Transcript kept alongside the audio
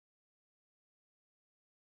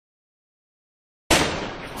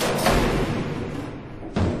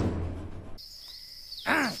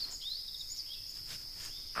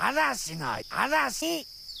嵐の嵐。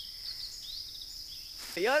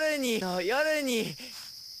夜に夜に。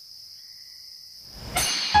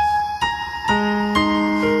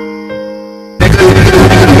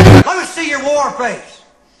Let me see your war face.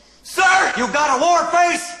 Sir, you got a war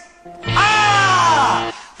face?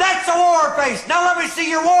 Ah! That's a war face. Now let me see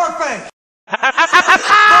your war face.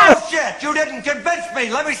 Bullshit, you didn't convince me.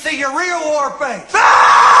 Let me see your real war face.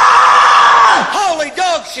 Ah! Holy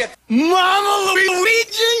dog shit. Mama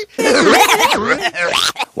Luigi!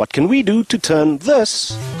 What can we do to turn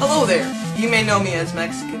this Hello there. You may know me as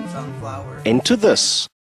Mexican Sunflower. into this?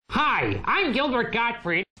 Hi, I'm Gilbert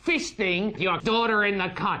Gottfried, fisting your daughter in the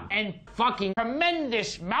cunt and fucking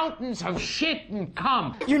tremendous mountains of shit and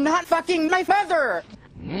cum. You're not fucking my feather!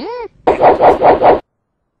 Nigga,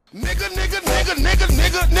 nigga, nigga, nigga,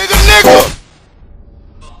 nigga, nigga, nigga!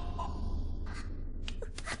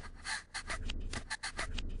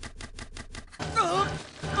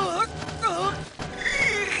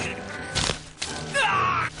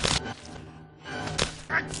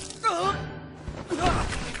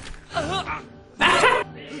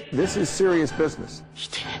 This is serious business.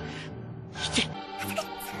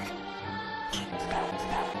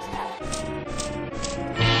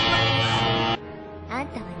あん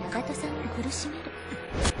たは長門さんを苦しめる。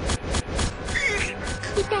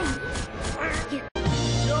痛い？